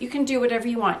techniques. You can do whatever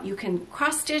you want. You can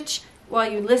cross-stitch while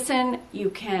you listen. You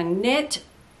can knit.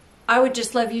 I would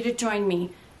just love you to join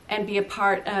me and be a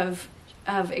part of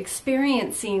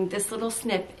experiencing this little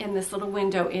snip in this little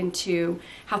window into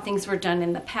how things were done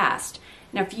in the past.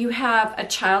 Now, if you have a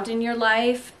child in your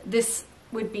life, this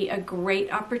would be a great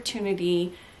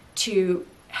opportunity to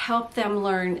help them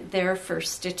learn their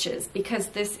first stitches, because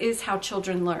this is how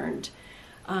children learned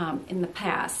in the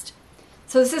past.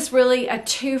 So this is really a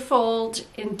twofold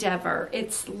endeavor.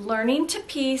 It's learning to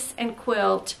piece and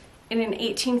quilt in an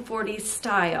 1840s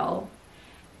style,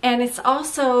 and it's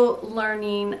also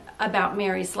learning about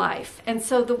Mary's life. And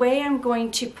so the way I'm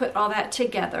going to put all that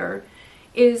together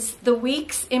is the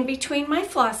weeks in between my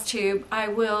floss tube, I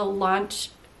will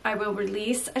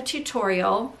release a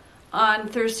tutorial on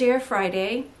Thursday or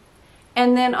Friday,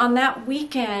 and then on that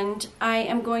weekend I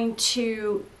am going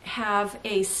to have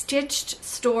a stitched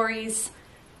stories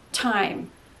time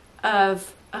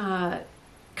of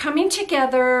coming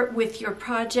together with your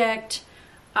project.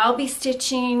 I'll be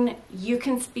stitching, you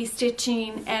can be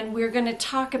stitching, and we're going to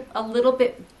talk a little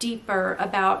bit deeper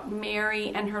about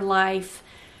Mary and her life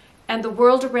and the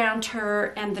world around her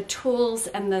and the tools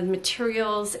and the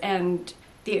materials and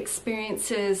the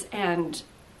experiences and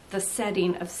the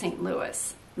setting of St.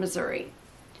 Louis, Missouri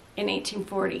in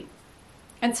 1840.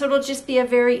 And so it'll just be a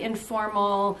very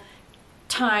informal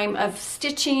time of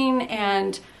stitching,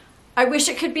 and I wish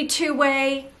it could be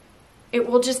two-way, it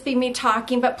will just be me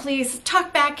talking, but please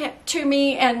talk back to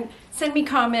me and send me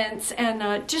comments,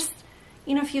 and just,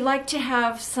 you know, if you like to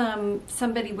have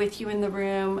somebody with you in the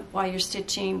room while you're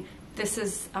stitching, this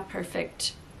is a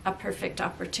perfect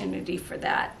opportunity for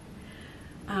that.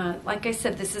 Like I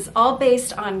said, this is all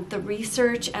based on the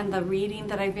research and the reading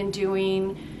that I've been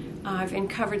doing. I've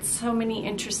uncovered so many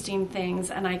interesting things,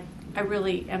 and I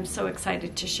really am so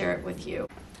excited to share it with you.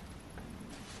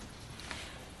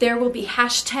 There will be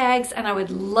hashtags, and I would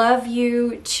love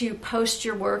you to post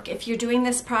your work if you're doing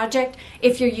this project,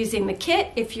 if you're using the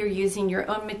kit, if you're using your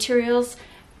own materials,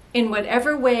 in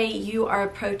whatever way you are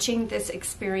approaching this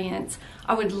experience.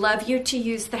 I would love you to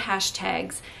use the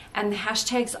hashtags, and the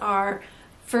hashtags are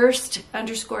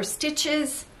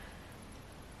first_stitches,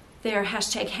 they're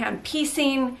hashtag hand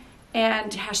piecing,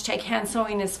 and hashtag hand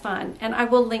sewing is fun. And I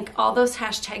will link all those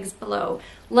hashtags below.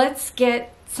 Let's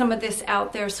get some of this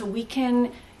out there so we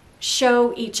can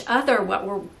show each other what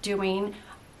we're doing.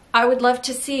 I would love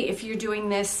to see if you're doing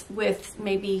this with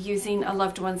maybe using a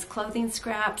loved one's clothing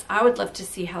scraps. I would love to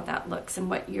see how that looks and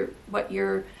what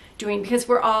you're doing, because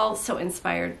we're all so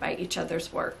inspired by each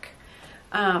other's work.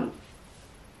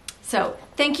 So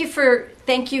thank you for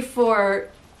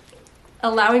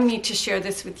allowing me to share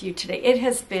this with you today. It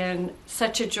has been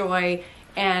such a joy,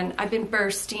 and I've been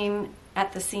bursting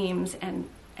at the seams, and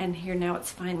here now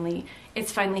it's finally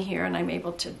here, and I'm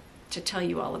able to tell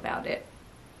you all about it.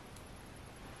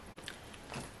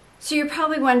 So you're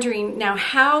probably wondering now,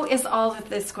 how is all of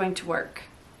this going to work?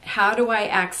 How do I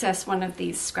access one of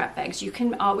these scrap bags? You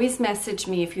can always message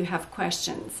me if you have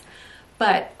questions.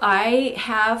 But I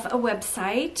have a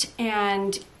website,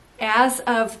 and as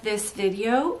of this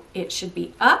video, it should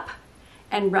be up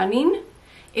and running.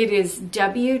 It is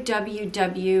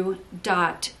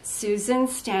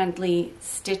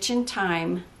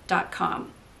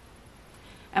www.susanstanleystitchintime.com.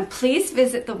 And please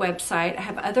visit the website. I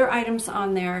have other items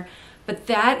on there, but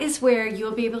that is where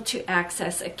you'll be able to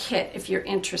access a kit if you're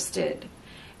interested.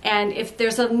 And if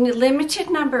there's a limited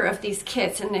number of these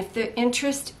kits, and if the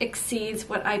interest exceeds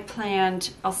what I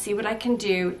planned, I'll see what I can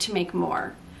do to make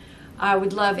more. I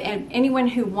would love anyone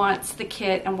who wants the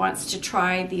kit and wants to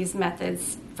try these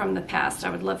methods from the past, I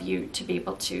would love you to be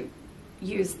able to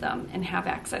use them and have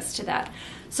access to that.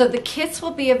 So the kits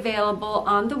will be available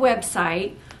on the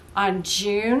website on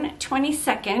June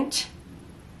 22nd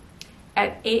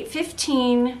at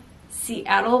 8:15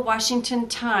 Seattle, Washington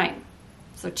time.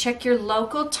 So check your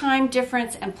local time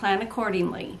difference and plan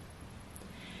accordingly.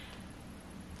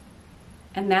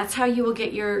 And that's how you will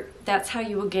get your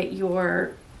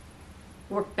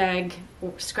work bag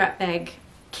or scrap bag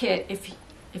kit if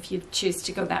you choose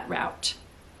to go that route.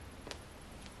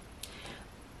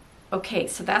 Okay,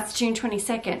 so that's June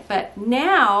 22nd, but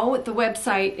now the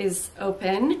website is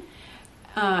open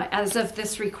as of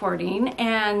this recording,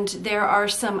 and there are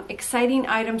some exciting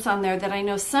items on there that I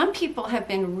know some people have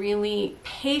been really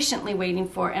patiently waiting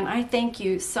for, and I thank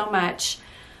you so much.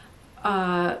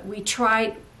 We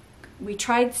tried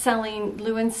selling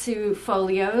Lou and Sue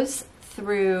folios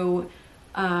through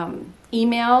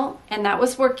email, and that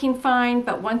was working fine,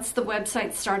 but once the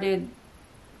website started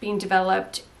being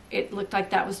developed, it looked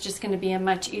like that was just going to be a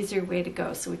much easier way to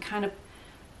go. So we kind of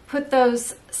put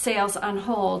those sales on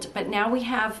hold, but now we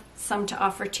have some to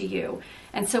offer to you.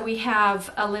 And so we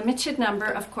have a limited number,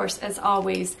 of course, as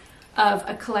always, of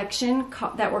a collection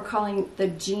that we're calling the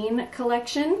Jean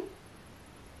Collection.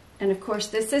 And of course,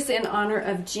 this is in honor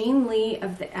of Jean Lee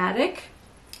of the Attic.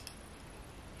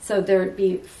 So there'd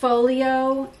be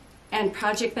folio and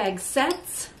project bag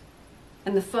sets,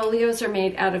 and the folios are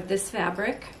made out of this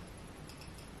fabric.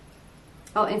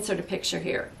 I'll insert a picture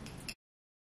here.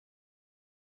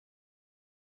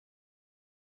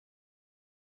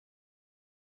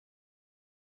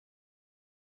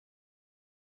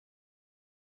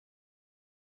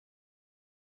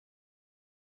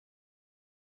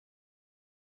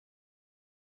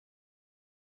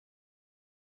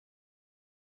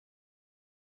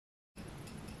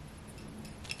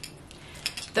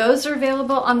 Those are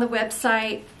available on the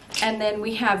website, and then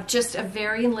we have just a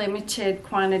very limited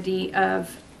quantity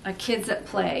of Kids at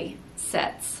Play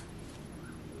sets.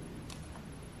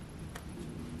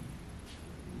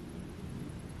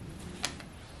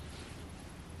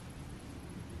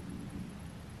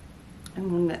 And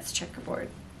one that's checkerboard.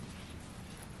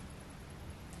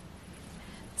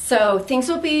 So things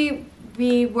will be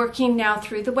working now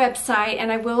through the website,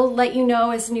 and I will let you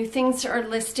know as new things are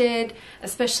listed,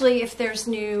 especially if there's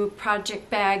new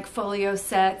project bag folio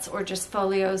sets or just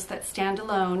folios that stand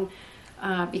alone,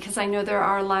 because I know there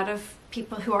are a lot of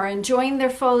people who are enjoying their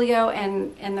folio,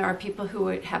 and there are people who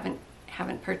haven't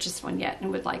purchased one yet and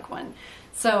would like one.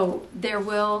 So there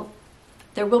will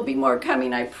be more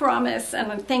coming, I promise.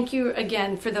 And thank you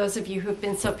again for those of you who have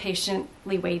been so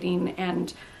patiently waiting.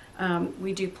 And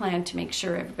we do plan to make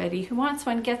sure everybody who wants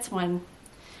one gets one.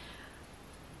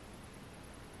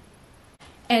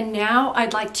 And now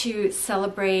I'd like to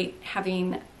celebrate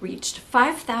having reached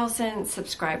 5,000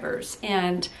 subscribers.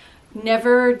 And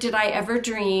never did I ever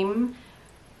dream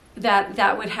that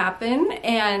that would happen.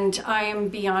 And I am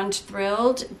beyond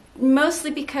thrilled, mostly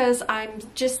because I'm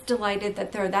just delighted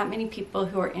that there are that many people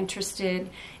who are interested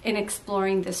in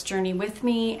exploring this journey with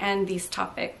me and these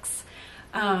topics.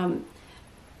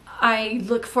 I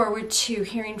look forward to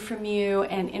hearing from you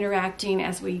and interacting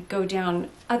as we go down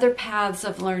other paths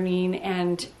of learning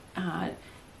and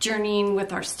journeying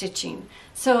with our stitching.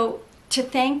 So to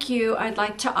thank you, I'd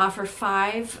like to offer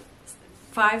five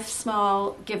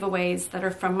small giveaways that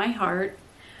are from my heart.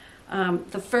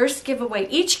 The first giveaway,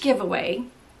 each giveaway,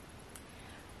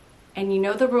 and you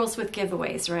know the rules with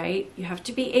giveaways, right? You have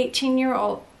to be 18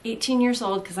 years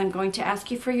old, because I'm going to ask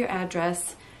you for your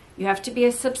address. You have to be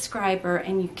a subscriber,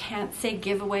 and you can't say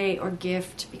giveaway or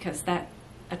gift, because that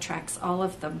attracts all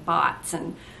of the bots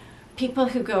and people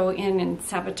who go in and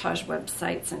sabotage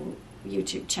websites and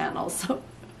YouTube channels. So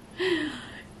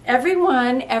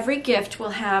every gift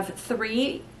will have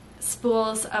 3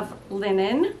 spools of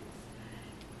linen.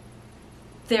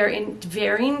 They're in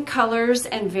varying colors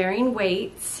and varying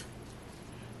weights.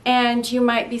 And you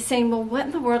might be saying, well, what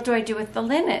in the world do I do with the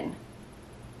linen?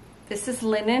 This is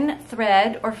linen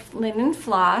thread or linen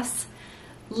floss.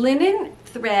 Linen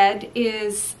thread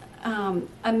is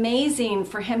amazing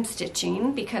for hem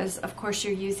stitching because, of course,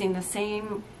 you're using the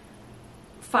same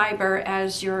fiber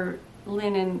as your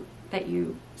linen that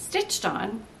you stitched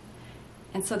on.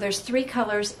 And so there's 3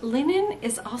 colors. Linen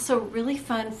is also really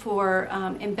fun for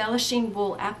embellishing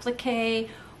wool applique,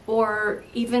 or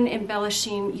even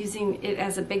embellishing using it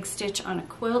as a big stitch on a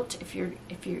quilt if you're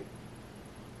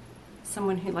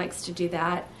someone who likes to do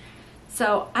that.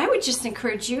 So I would just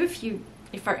encourage you,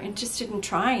 if are interested in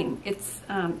trying. It's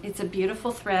a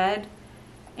beautiful thread,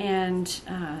 and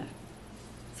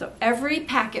so every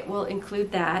packet will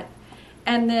include that.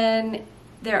 And then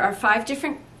there are 5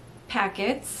 different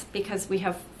packets because we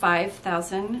have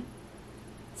 5,000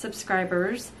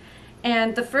 subscribers.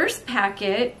 And the first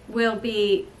packet will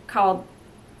be called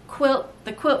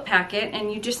the quilt packet,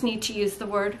 and you just need to use the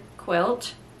word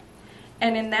quilt.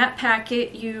 And in that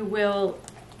packet you will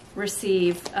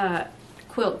receive a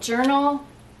quilt journal,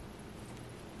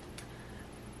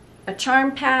 a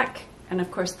charm pack, and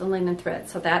of course the linen thread.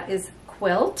 So that is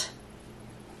quilt.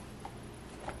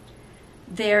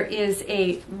 There is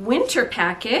a winter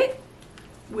packet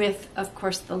with, of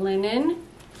course, the linen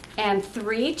and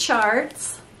 3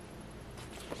 charts.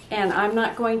 And I'm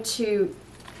not going to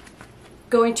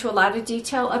go into a lot of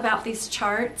detail about these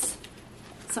charts.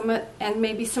 And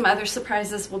maybe some other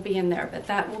surprises will be in there, but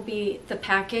that will be the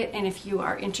packet. And if you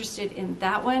are interested in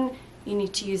that one, you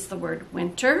need to use the word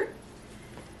winter.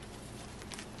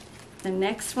 The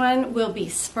next one will be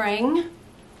spring.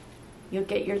 You'll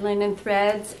get your linen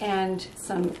threads and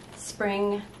some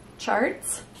spring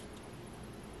charts.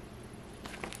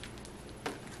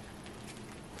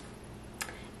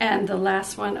 And the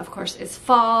last one, of course, is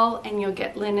fall, and you'll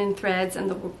get linen threads, and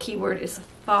the keyword is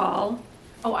fall.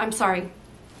 Oh, I'm sorry.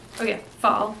 Oh yeah,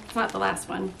 fall. It's not the last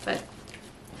one, but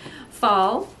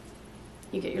fall.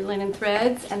 You get your linen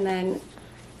threads, and then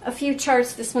a few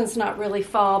charts. This one's not really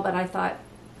fall, but I thought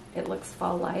it looks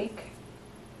fall-like.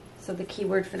 So the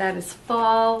keyword for that is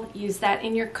fall. Use that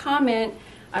in your comment.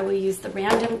 I will use the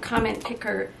random comment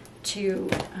picker to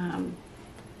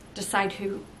decide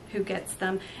who gets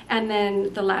them. And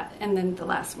then the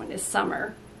last one is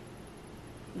summer.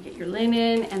 You get your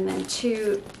linen, and then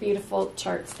 2 beautiful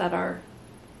charts that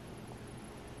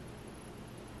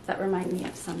remind me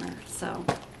of summer. So,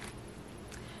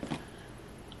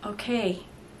 okay.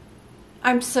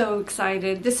 I'm so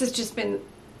excited. This has just been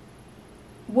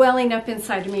welling up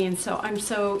inside of me, and so I'm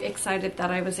so excited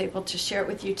that I was able to share it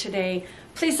with you today.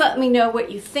 Please let me know what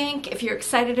you think, if you're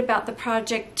excited about the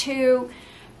project too,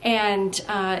 and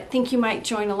think you might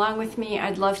join along with me.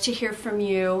 I'd love to hear from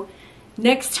you.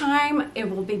 Next time, it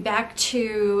will be back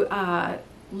to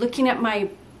looking at my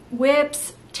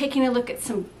WIPS, taking a look at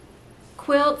some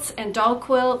quilts and doll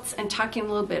quilts, and talking a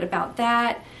little bit about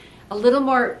that, a little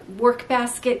more work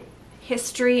basket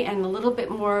history, and a little bit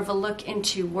more of a look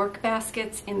into work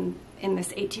baskets in this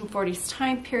 1840s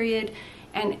time period,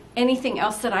 and anything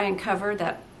else that I uncover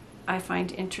that I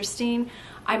find interesting.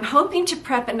 I'm hoping to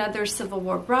prep another Civil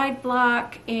War bride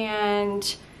block,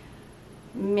 and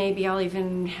maybe I'll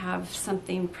even have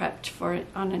something prepped for it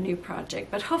on a new project,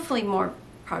 but hopefully more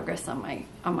progress on my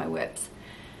WIPS.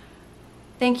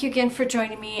 Thank you again for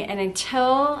joining me, and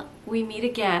until we meet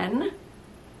again,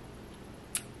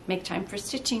 make time for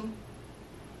stitching.